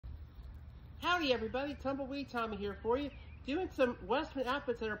Howdy everybody, Tumbleweed Tommy here for you, doing some Western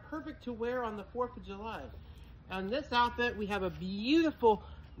outfits that are perfect to wear on the 4th of July. On this outfit, we have a beautiful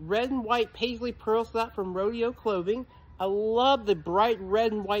red and white paisley pearl slap from Rodeo Clothing. I love the bright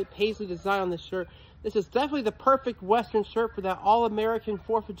red and white paisley design on this shirt. This is definitely the perfect Western shirt for that all-American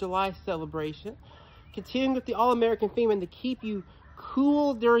 4th of July celebration. Continuing with the all-American theme and to keep you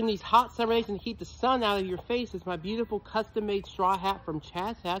cool during these hot summer days and to keep the sun out of your face is my beautiful custom-made straw hat from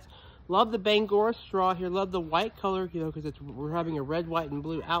Chaz Hats. Love the Bangor straw here. Love the white color, because we're having a red, white, and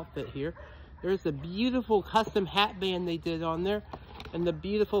blue outfit here. There's the beautiful custom hat band they did on there, and the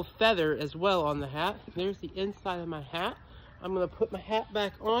beautiful feather as well on the hat. There's the inside of my hat. I'm going to put my hat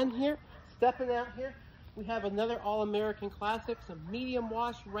back on here. Stepping out here, we have another all-American classic, some medium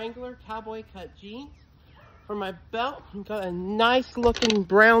wash Wrangler cowboy cut jeans. For my belt, I've got a nice looking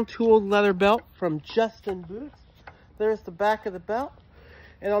brown tooled leather belt from Justin Boots. There's the back of the belt.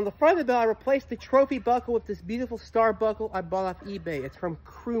 And on the front of the belt, I replaced the trophy buckle with this beautiful star buckle I bought off eBay. It's from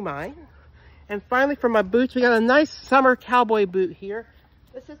Crew Mine. And finally, for my boots, we got a nice summer cowboy boot here.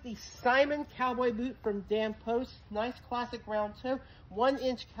 This is the Simon cowboy boot from Dan Post. Nice classic round toe,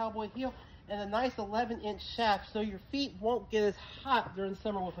 1-inch cowboy heel, and a nice 11-inch shaft, so your feet won't get as hot during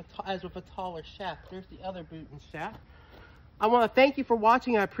summer as with a taller shaft. There's the other boot and shaft. I want to thank you for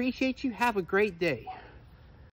watching. I appreciate you. Have a great day.